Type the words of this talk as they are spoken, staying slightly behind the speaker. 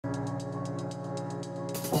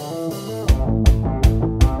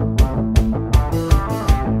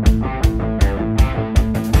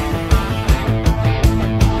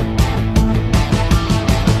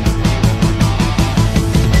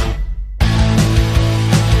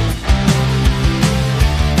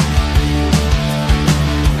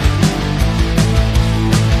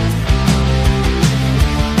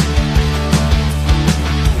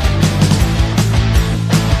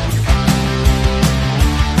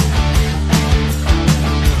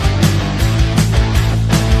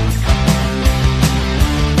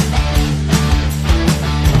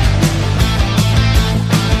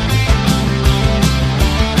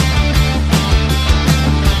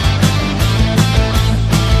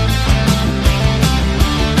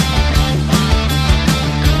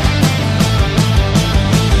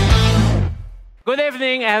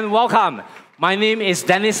evening and welcome. My name is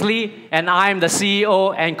Dennis Lee and I'm the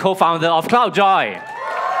CEO and co-founder of CloudJoy.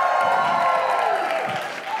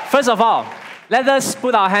 First of all, let us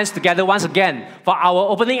put our hands together once again for our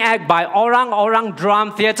opening act by Orang Orang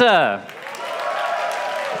Drum Theatre.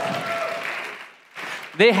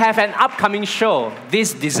 They have an upcoming show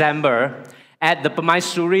this December at the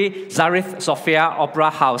Permaisuri Zarif Sofia Opera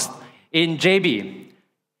House in JB.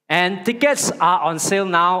 And tickets are on sale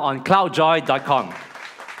now on cloudjoy.com.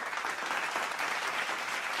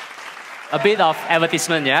 A bit of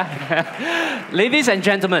advertisement, yeah? Ladies and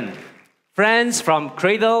gentlemen, friends from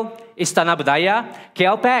Cradle, Istana Budaya,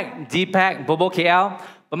 KLPAC, DPAC, Bobo KL,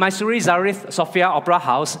 Permaisuri Zarif Sofia Opera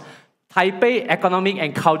House, Taipei Economic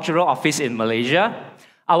and Cultural Office in Malaysia,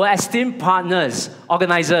 our esteemed partners,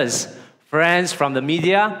 organizers, friends from the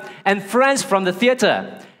media, and friends from the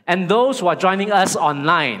theatre, and those who are joining us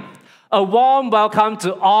online. A warm welcome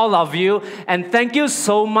to all of you, and thank you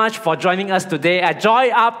so much for joining us today at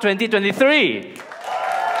JoiUp 2023.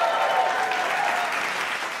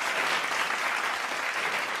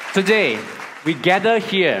 Today, we gather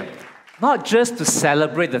here not just to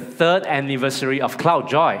celebrate the 3rd anniversary of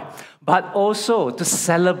CloudJoy, but also to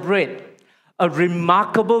celebrate a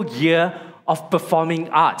remarkable year of performing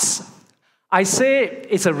arts. I say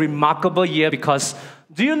it's a remarkable year because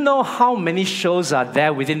do you know how many shows are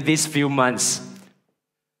there within these few months?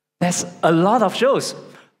 There's a lot of shows.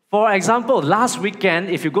 For example, last weekend,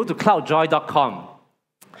 if you go to cloudjoy.com,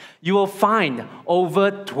 you will find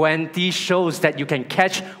over 20 shows that you can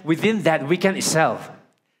catch within that weekend itself.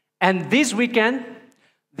 And this weekend,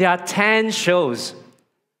 there are 10 shows.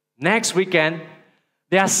 Next weekend,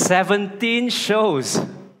 there are 17 shows.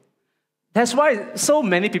 That's why so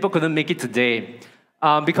many people couldn't make it today.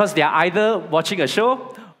 Because they are either watching a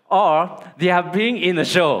show or they are being in a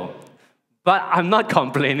show. But I'm not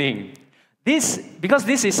complaining. Because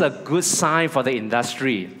this is a good sign for the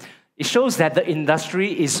industry. It shows that the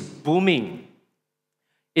industry is booming.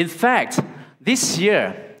 In fact, this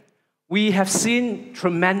year, we have seen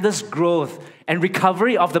tremendous growth and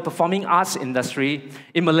recovery of the performing arts industry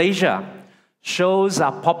in Malaysia. Shows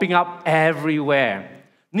are popping up everywhere.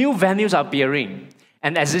 New venues are appearing.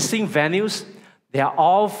 And existing venues, they are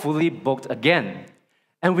all fully booked again.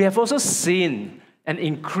 And we have also seen an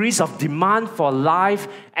increase of demand for live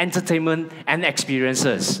entertainment and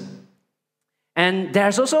experiences. And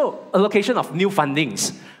there's also allocation of new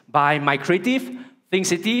fundings by My Creative, Think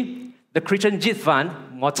City, the Christian JIT Fund,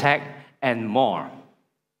 Motec, and more.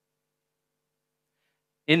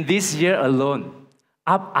 In this year alone,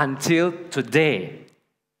 up until today,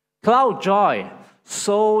 CloudJoy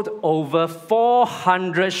sold over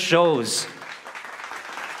 400 shows.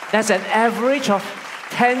 That's an average of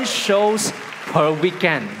 10 shows per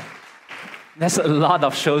weekend. That's a lot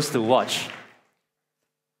of shows to watch.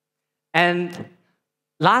 And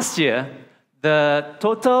last year, the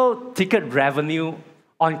total ticket revenue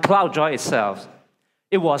on CloudJoy itself,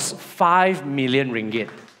 it was 5 million ringgit.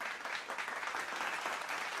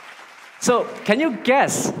 So can you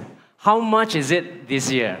guess how much is it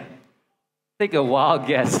this year? Take a wild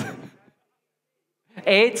guess.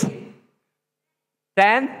 8?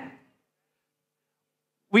 10?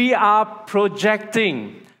 We are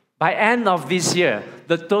projecting by end of this year,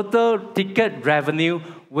 the total ticket revenue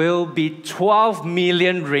will be 12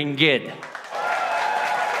 million ringgit.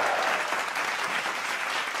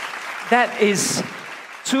 That is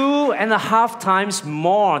 2.5 times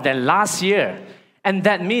more than last year. And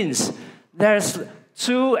that means there's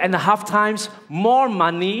 2.5 times more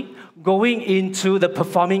money going into the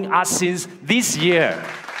performing arts scenes this year.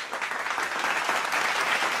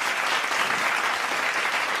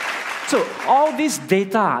 So all this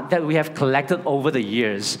data that we have collected over the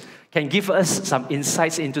years can give us some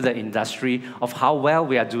insights into the industry of how well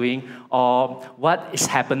we are doing or what is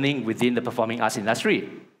happening within the performing arts industry.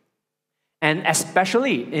 And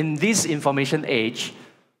especially in this information age,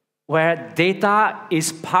 where data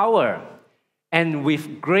is power, and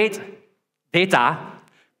with great data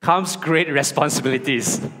comes great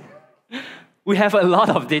responsibilities. We have a lot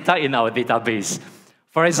of data in our database.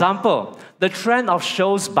 For example, the trend of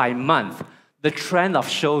shows by month, the trend of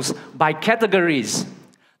shows by categories,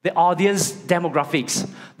 the audience demographics,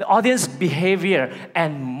 the audience behavior,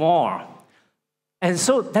 and more. And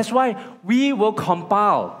so that's why we will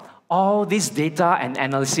compile all this data and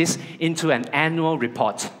analysis into an annual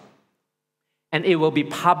report. And it will be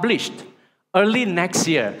published early next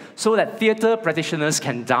year so that theatre practitioners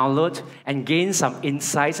can download and gain some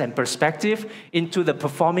insights and perspective into the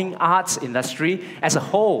performing arts industry as a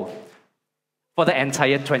whole for the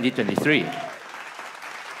entire 2023.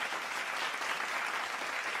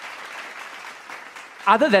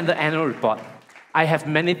 Other than the annual report, I have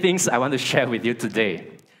many things I want to share with you today.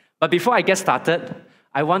 But before I get started,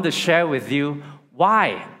 I want to share with you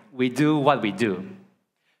why we do what we do.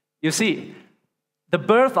 You see, the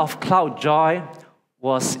birth of Cloud Joy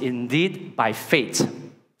was indeed by fate.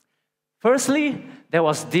 Firstly, there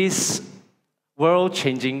was this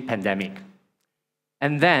world-changing pandemic.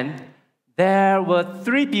 And then there were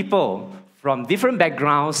 3 people from different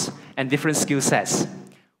backgrounds and different skill sets: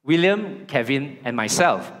 William, Kevin, and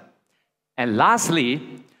myself. And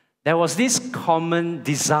lastly, there was this common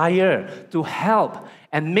desire to help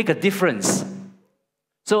and make a difference.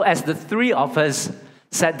 So as the 3 of us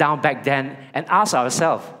sat down back then and asked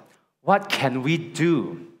ourselves, what can we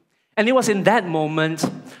do? And it was in that moment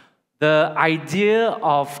the idea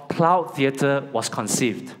of Cloud Theatre was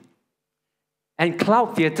conceived. And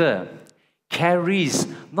Cloud Theatre carries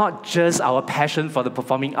not just our passion for the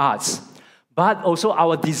performing arts, but also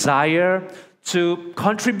our desire to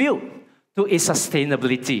contribute to its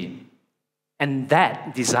sustainability. And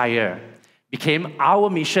that desire became our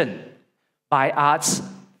mission: by arts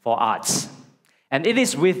for arts. And it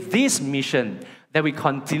is with this mission that we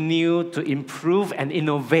continue to improve and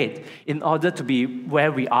innovate in order to be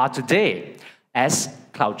where we are today as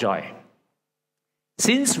Cloud Joy.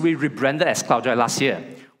 Since we rebranded as Cloud Joy last year,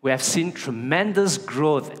 we have seen tremendous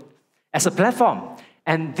growth as a platform.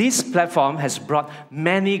 And this platform has brought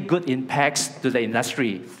many good impacts to the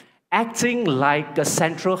industry, acting like a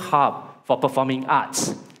central hub for performing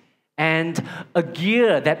arts and a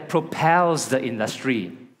gear that propels the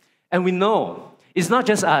industry. And we know it's not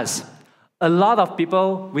just us. A lot of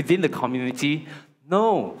people within the community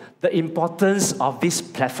know the importance of this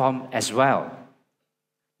platform as well.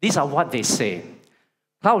 These are what they say.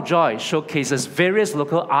 Cloud Joy showcases various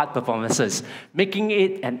local art performances, making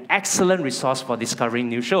it an excellent resource for discovering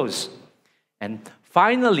new shows. And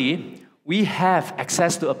finally, we have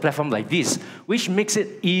access to a platform like this, which makes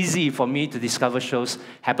it easy for me to discover shows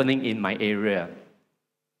happening in my area.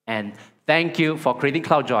 And thank you for creating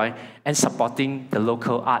Cloud Joy and supporting the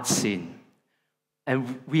local art scene.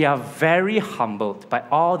 And we are very humbled by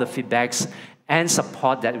all the feedbacks and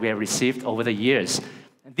support that we have received over the years.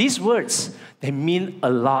 These words, they mean a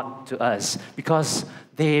lot to us because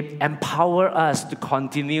they empower us to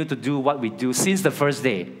continue to do what we do since the first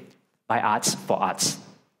day, by arts for arts.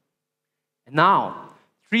 And now,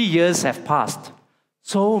 3 years have passed.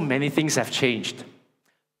 So many things have changed.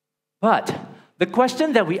 But the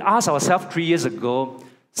question that we asked ourselves 3 years ago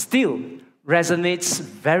still resonates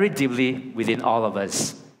very deeply within all of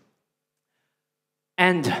us.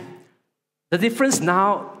 And the difference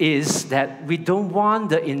now is that we don't want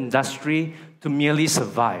the industry to merely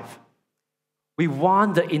survive. We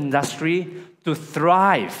want the industry to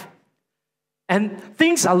thrive. And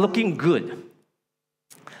things are looking good.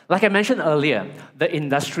 Like I mentioned earlier, the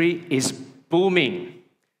industry is booming.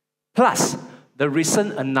 Plus, the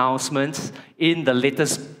recent announcements in the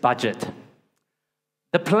latest budget.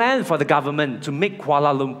 The plan for the government to make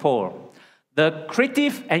Kuala Lumpur the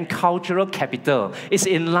creative and cultural capital is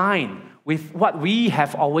in line with what we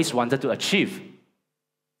have always wanted to achieve.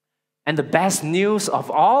 And the best news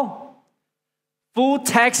of all, full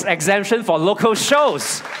tax exemption for local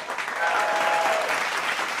shows.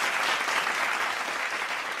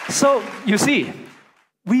 So, you see,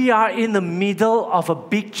 we are in the middle of a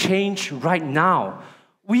big change right now.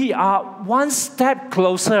 We are one step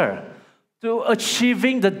closer to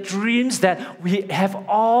achieving the dreams that we have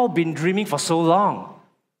all been dreaming for so long.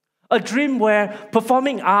 A dream where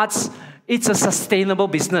performing arts, it's a sustainable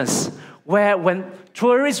business, where when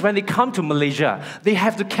tourists, when they come to Malaysia, they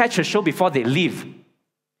have to catch a show before they leave.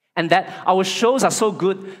 And that our shows are so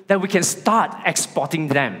good that we can start exporting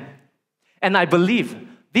them. And I believe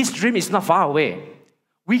this dream is not far away.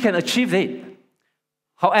 We can achieve it.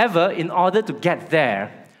 However, in order to get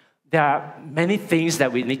there are many things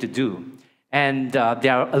that we need to do. And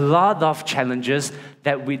there are a lot of challenges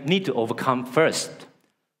that we need to overcome first.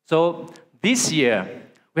 So this year,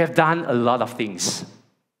 we have done a lot of things.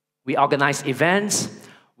 We organized events,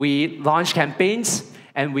 we launched campaigns,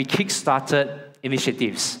 and we kick-started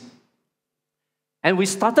initiatives. And we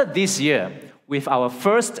started this year with our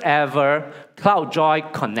first ever Cloud Joy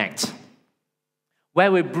Connect,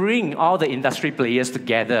 where we bring all the industry players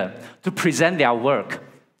together to present their work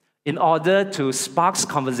in order to spark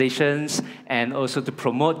conversations and also to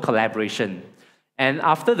promote collaboration. And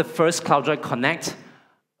after the first Cloud Joy Connect,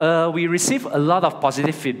 we received a lot of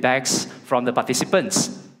positive feedbacks from the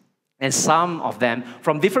participants. And some of them,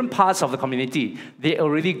 from different parts of the community, they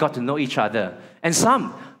already got to know each other. And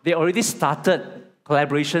some, they already started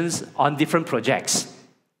collaborations on different projects.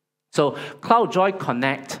 So Cloud Joy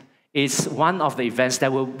Connect is one of the events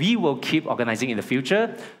that we will keep organizing in the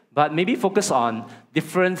future, but maybe focus on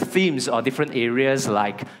different themes or different areas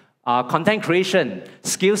like content creation,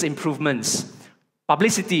 skills improvements,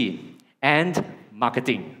 publicity, and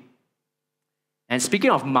marketing. And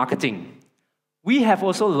speaking of marketing, we have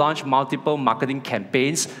also launched multiple marketing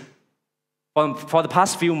campaigns for the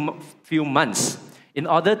past few months in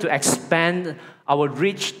order to expand our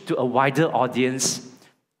reach to a wider audience,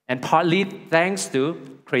 and partly thanks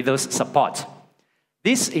to Cradle's support.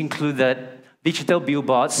 This included digital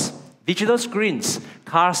billboards, digital screens,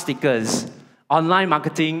 car stickers, online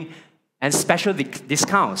marketing, and special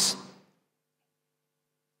discounts.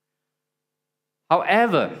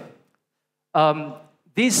 However, all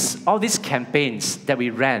these campaigns that we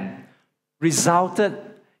ran resulted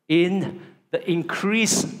in the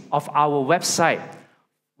increase of our website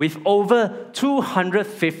with over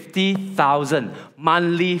 250,000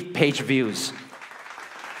 monthly page views.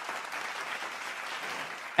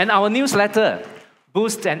 And our newsletter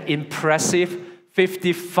boasts an impressive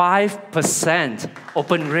 55%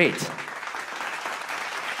 open rate.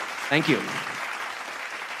 Thank you.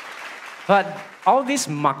 But all these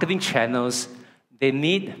marketing channels, they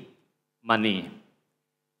need money.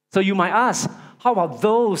 So you might ask, how about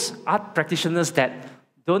those art practitioners that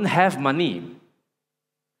don't have money?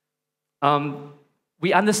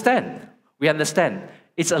 We understand.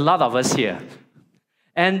 It's a lot of us here.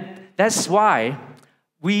 And that's why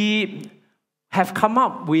we have come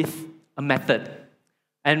up with a method.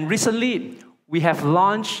 And recently, we have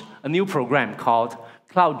launched a new program called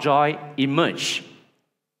CloudJoy Emerge.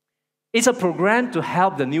 It's a program to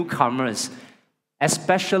help the newcomers,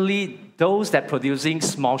 especially those that are producing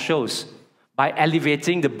small shows, by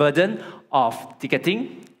elevating the burden of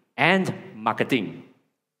ticketing and marketing.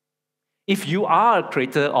 If you are a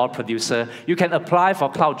creator or producer, you can apply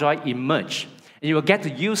for CloudJoy Emerge, and you will get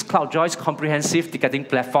to use CloudJoy's comprehensive ticketing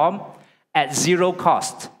platform at zero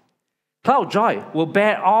cost. CloudJoy will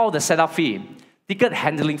bear all the setup fee, ticket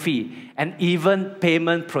handling fee, and even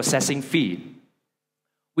payment processing fee.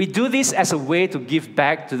 We do this as a way to give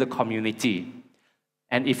back to the community.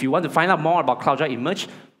 And if you want to find out more about CloudJoy Emerge,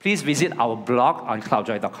 please visit our blog on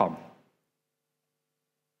cloudjoy.com.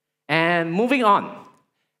 And moving on,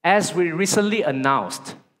 as we recently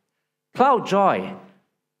announced, CloudJoy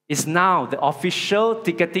is now the official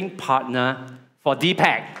ticketing partner for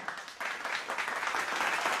DPAC.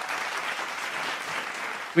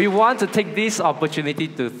 We want to take this opportunity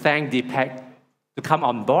to thank DPAC to come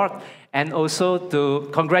on board and also to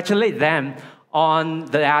congratulate them on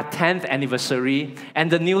their 10th anniversary and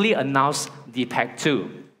the newly announced DPAC 2.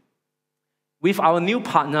 With our new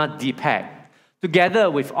partner DPAC, together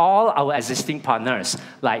with all our existing partners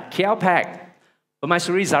like KLPAC,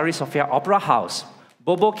 Permaisuri Zari Sofia Opera House,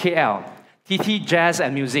 Bobo KL, TT Jazz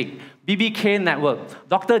and Music, BBK Network,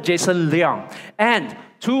 Dr. Jason Leong, and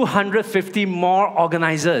 250 more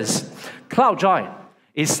organizers, CloudJoy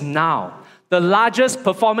is now the largest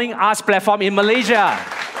performing arts platform in Malaysia.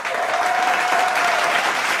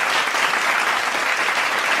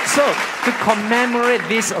 So, to commemorate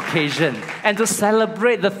this occasion and to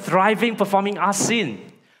celebrate the thriving performing arts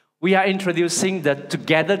scene, we are introducing the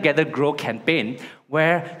Together Gather Grow campaign,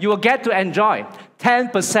 where you will get to enjoy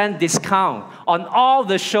 10% discount on all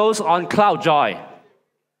the shows on CloudJoy.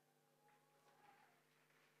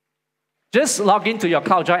 Just log into your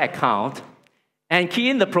CloudJoy account and key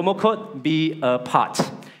in the promo code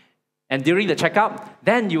BEAPART. And during the checkout,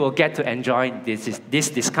 then you will get to enjoy this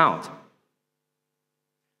discount.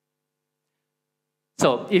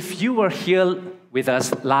 So if you were here with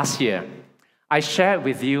us last year, I shared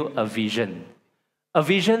with you a vision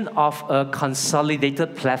of a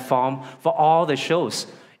consolidated platform for all the shows,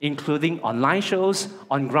 including online shows,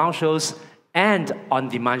 on-ground shows, and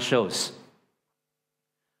on-demand shows.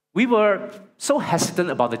 We were so hesitant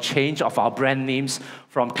about the change of our brand names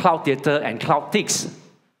from Cloud Theatre and CloudTix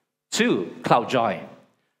to CloudJoy.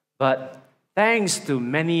 But thanks to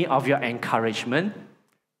many of your encouragement,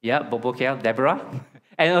 Bobo KL, Deborah,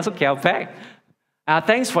 and also KLPAC,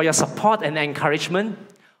 thanks for your support and encouragement,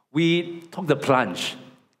 we took the plunge.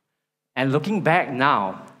 And looking back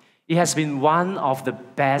now, it has been one of the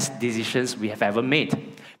best decisions we have ever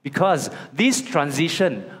made, because this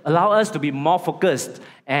transition allows us to be more focused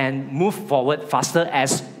and move forward faster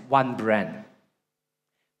as one brand.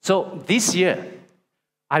 So this year,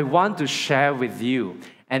 I want to share with you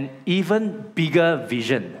an even bigger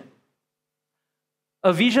vision.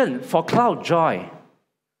 A vision for CloudJoy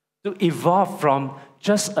to evolve from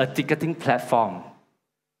just a ticketing platform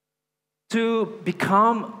to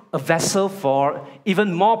become a vessel for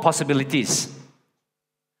even more possibilities.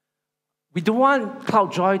 We don't want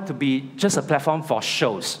CloudJoy to be just a platform for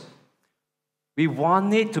shows. We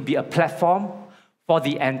want it to be a platform for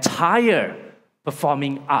the entire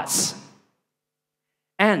performing arts.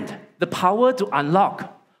 And the power to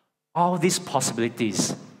unlock all these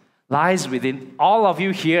possibilities lies within all of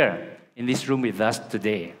you here in this room with us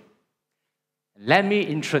today. Let me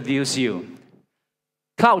introduce you,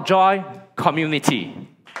 CloudJoy Community.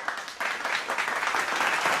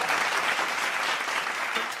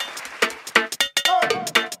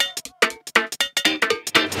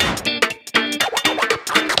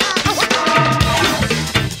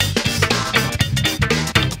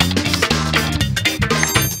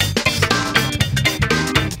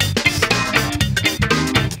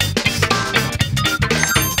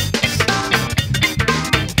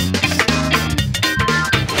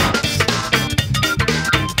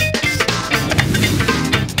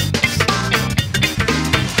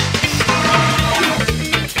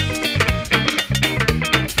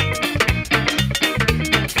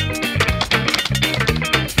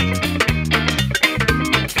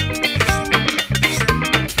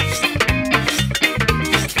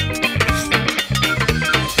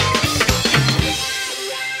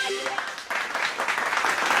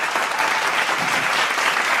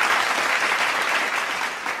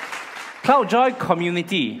 CloudJoy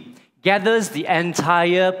Community gathers the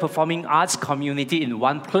entire performing arts community in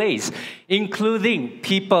one place, including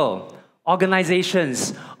people,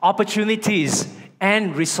 organizations, opportunities,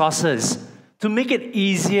 and resources to make it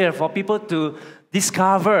easier for people to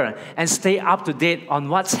discover and stay up to date on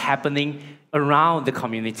what's happening around the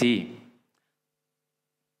community.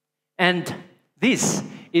 And this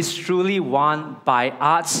is truly one by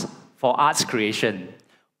arts for arts creation.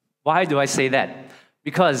 Why do I say that?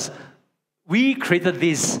 Because we created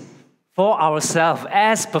this for ourselves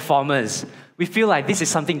as performers. We feel like this is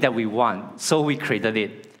something that we want, so we created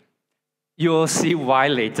it. You'll see why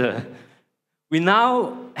later. We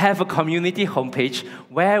now have a community homepage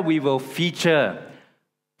where we will feature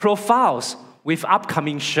profiles with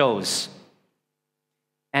upcoming shows.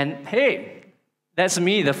 And hey, that's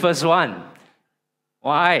me, the first one.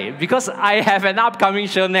 Why? Because I have an upcoming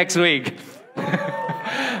show next week.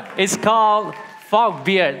 It's called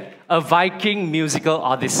Fogbeard, a Viking Musical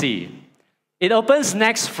Odyssey. It opens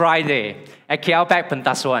next Friday at KLPAC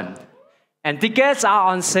Pentasuan. And tickets are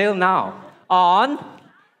on sale now on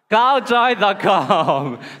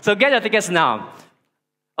cloudjoy.com. So get your tickets now.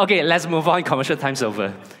 Okay, let's move on. Commercial time's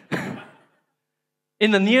over.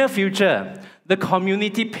 In the near future, the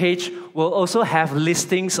community page will also have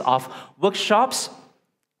listings of workshops,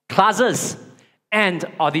 classes, and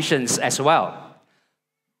auditions as well.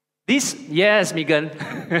 Yes, Megan.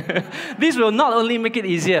 This will not only make it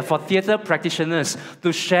easier for theatre practitioners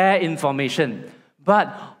to share information,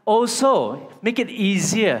 but also make it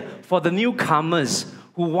easier for the newcomers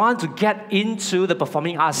who want to get into the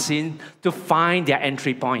performing arts scene to find their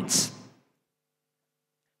entry points.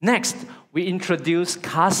 Next, we introduced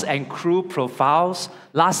cast and crew profiles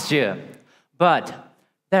last year, but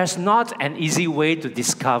there's not an easy way to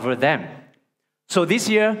discover them. So this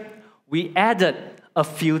year, we added a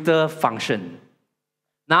filter function.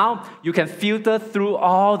 Now, you can filter through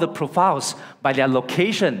all the profiles by their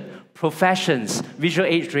location, professions, visual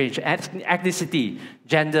age range, ethnicity,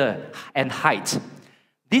 gender, and height.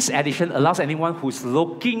 This addition allows anyone who's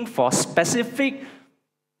looking for specific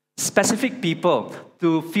people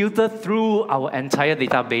to filter through our entire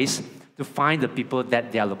database to find the people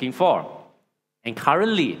that they are looking for. And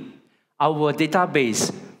currently, our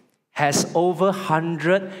database has over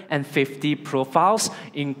 150 profiles,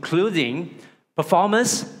 including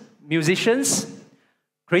performers, musicians,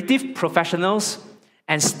 creative professionals,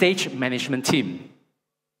 and stage management team.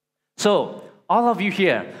 So, all of you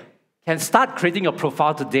here can start creating your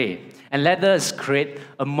profile today and let us create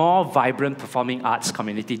a more vibrant performing arts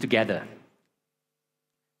community together.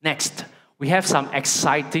 Next, we have some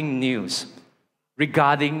exciting news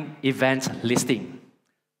regarding event listing.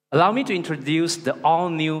 Allow me to introduce the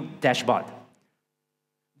all-new dashboard.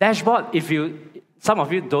 Dashboard, some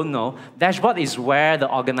of you don't know, dashboard is where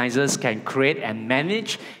the organizers can create and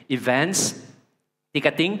manage events,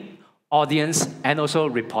 ticketing, audience, and also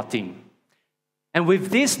reporting. And with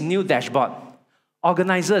this new dashboard,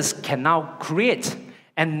 organizers can now create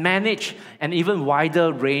and manage an even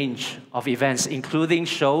wider range of events, including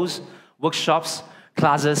shows, workshops,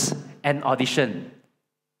 classes, and audition.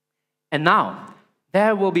 And now,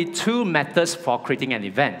 there will be two methods for creating an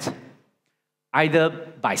event, either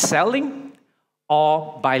by selling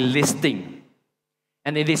or by listing.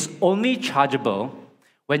 And it is only chargeable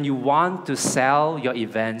when you want to sell your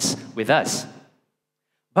events with us.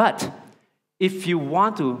 But if you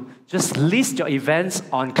want to just list your events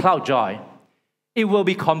on CloudJoy, it will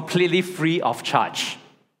be completely free of charge.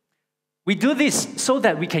 We do this so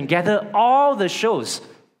that we can gather all the shows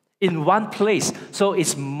in one place, so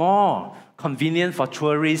it's more convenient for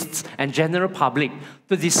tourists and general public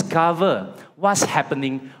to discover what's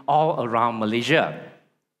happening all around Malaysia.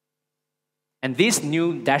 And this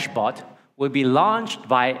new dashboard will be launched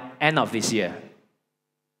by end of this year.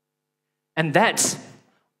 And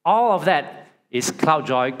all of that is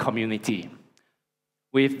CloudJoy Community,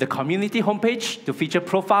 with the community homepage to feature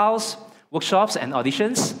profiles, workshops, and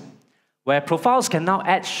auditions, where profiles can now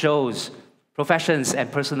add shows, professions, and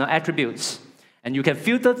personal attributes. And you can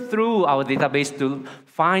filter through our database to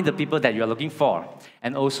find the people that you're looking for.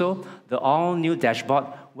 And also, the all-new dashboard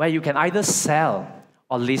where you can either sell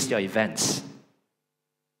or list your events.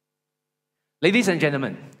 Ladies and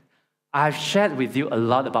gentlemen, I've shared with you a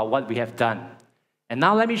lot about what we have done. And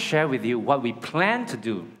now let me share with you what we plan to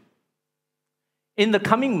do. In the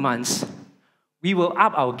coming months, we will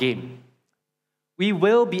up our game. We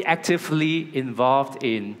will be actively involved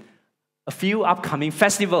in a few upcoming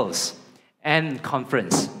festivals and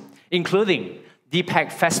conferences, including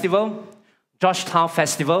DPAC Festival, Georgetown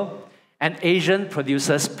Festival, and Asian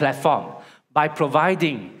Producers Platform, by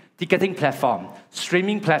providing ticketing platform,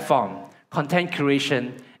 streaming platform, content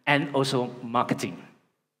curation, and also marketing.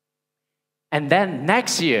 And then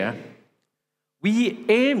next year, we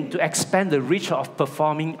aim to expand the reach of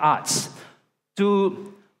performing arts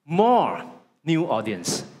to more new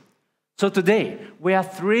audience. So today, we are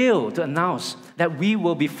thrilled to announce that we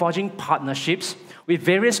will be forging partnerships with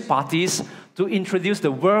various parties to introduce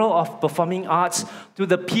the world of performing arts to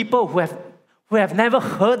the people who have never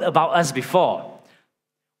heard about us before.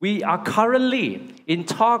 We are currently in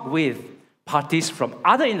talk with parties from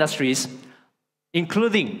other industries,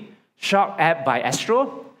 including Shark App by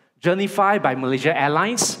Astro, Journeyfy by Malaysia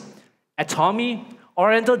Airlines, Atomy,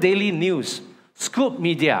 Oriental Daily News, Scoop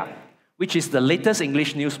Media, which is the latest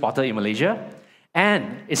English news portal in Malaysia,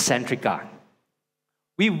 and Eccentrica.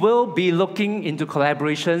 We will be looking into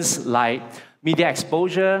collaborations like media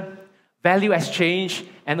exposure, value exchange,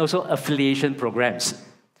 and also affiliation programs.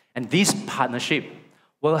 And this partnership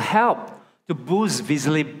will help to boost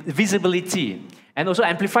visibility and also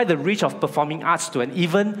amplify the reach of performing arts to an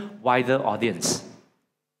even wider audience.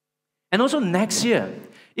 And also next year,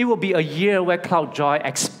 it will be a year where CloudJoy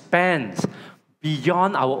expands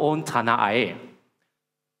beyond our own Tanah Air.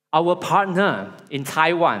 Our partner in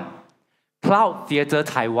Taiwan, Cloud Theatre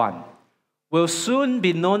Taiwan, will soon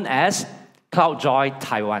be known as CloudJoy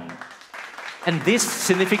Taiwan. And this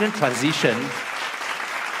significant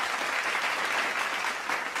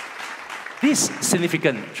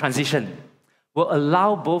transition will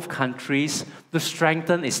allow both countries to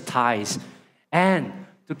strengthen its ties and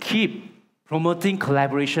to keep promoting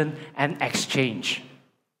collaboration and exchange.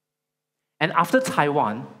 And after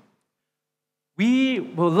Taiwan, we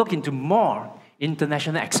will look into more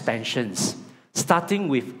international expansions, starting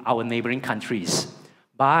with our neighboring countries,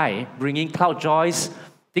 by bringing CloudJoy's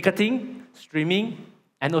ticketing, streaming,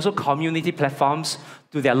 and also community platforms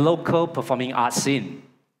to their local performing arts scene.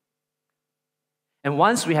 And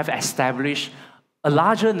once we have established a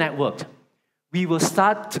larger network, we will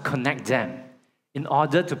start to connect them in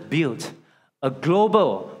order to build a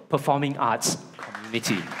global performing arts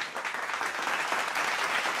community.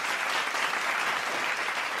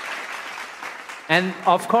 And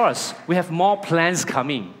of course, we have more plans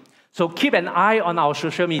coming. So keep an eye on our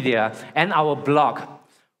social media and our blog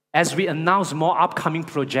as we announce more upcoming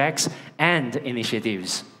projects and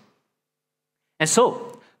initiatives. And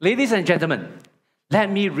so, ladies and gentlemen,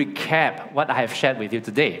 let me recap what I have shared with you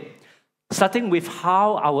today. Starting with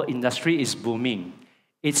how our industry is booming.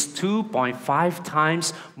 It's 2.5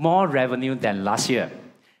 times more revenue than last year.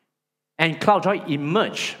 And CloudJoy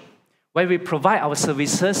emerged, where we provide our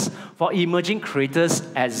services for emerging creators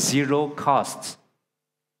at zero cost.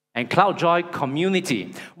 And CloudJoy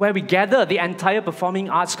Community, where we gather the entire performing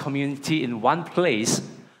arts community in one place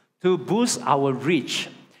to boost our reach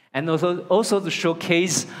and also to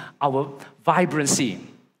showcase our vibrancy.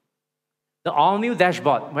 The all-new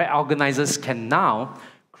dashboard where organizers can now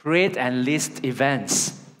create and list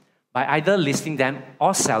events by either listing them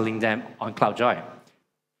or selling them on CloudJoy.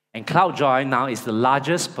 And CloudJoy now is the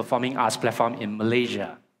largest performing arts platform in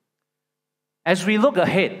Malaysia. As we look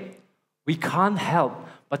ahead, we can't help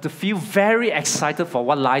but to feel very excited for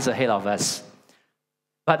what lies ahead of us.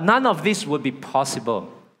 But none of this would be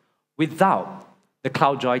possible without the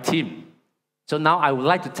CloudJoy team. So now I would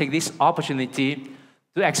like to take this opportunity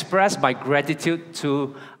to express my gratitude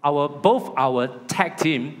to both our tech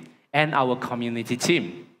team and our community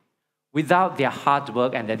team. Without their hard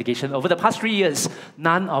work and dedication over the past 3 years,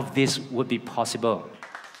 none of this would be possible.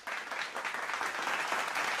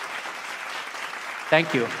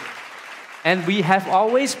 Thank you. And we have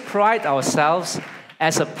always prided ourselves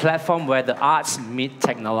as a platform where the arts meet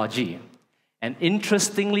technology. And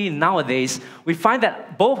interestingly, nowadays, we find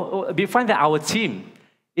that our team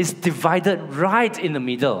is divided right in the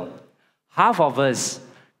middle. Half of us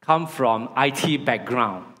come from IT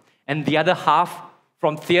background, and the other half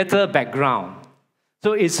from theater background.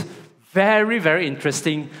 So it's very, very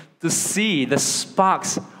interesting to see the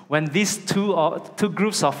sparks when these two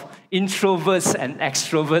groups of introverts and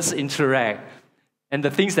extroverts interact. And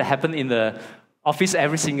the things that happen in the office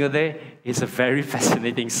every single day is a very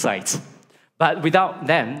fascinating sight. But without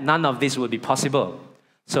them, none of this would be possible.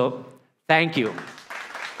 So, thank you.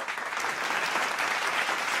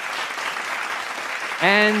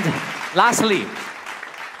 And lastly,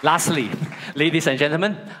 ladies and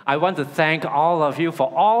gentlemen, I want to thank all of you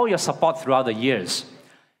for all your support throughout the years.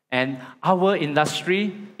 And our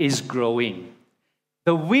industry is growing.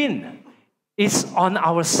 The wind is on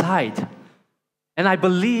our side. And I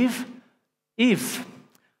believe we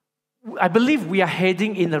are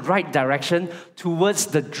heading in the right direction towards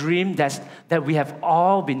the dream that we have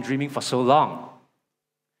all been dreaming for so long.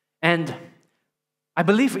 And I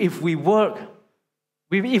believe if we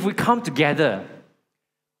come together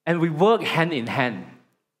and we work hand in hand,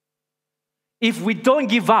 if we don't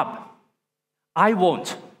give up, I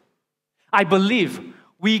won't. I believe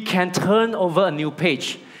we can turn over a new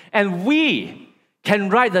page and we can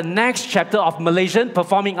write the next chapter of Malaysian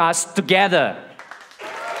performing arts together.